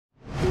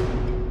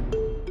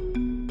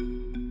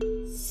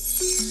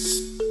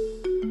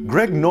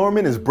Greg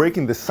Norman is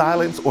breaking the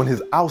silence on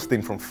his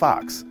ousting from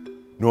Fox.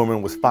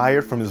 Norman was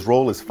fired from his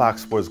role as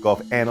Fox Sports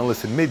golf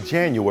analyst in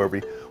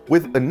mid-January,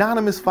 with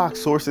anonymous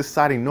Fox sources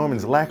citing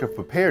Norman's lack of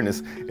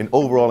preparedness and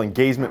overall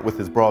engagement with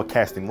his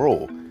broadcasting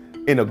role.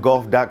 In a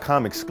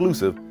Golf.com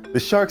exclusive, the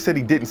Shark said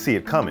he didn't see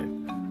it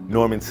coming.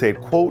 Norman said,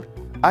 quote,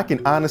 "I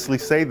can honestly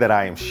say that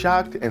I am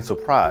shocked and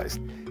surprised.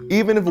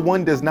 Even if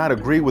one does not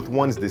agree with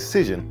one's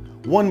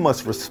decision, one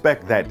must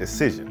respect that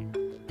decision."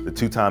 The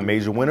two-time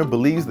major winner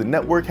believes the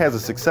network has a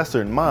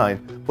successor in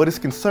mind, but is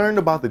concerned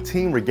about the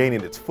team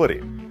regaining its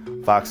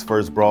footing. Fox's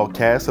first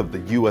broadcast of the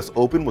U.S.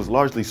 Open was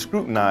largely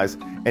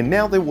scrutinized, and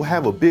now they will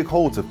have a big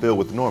hole to fill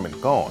with Norman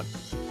gone.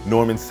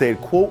 Norman said,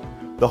 quote,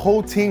 "The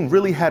whole team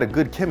really had a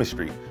good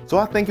chemistry, so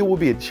I think it will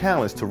be a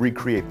challenge to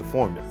recreate the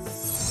formula."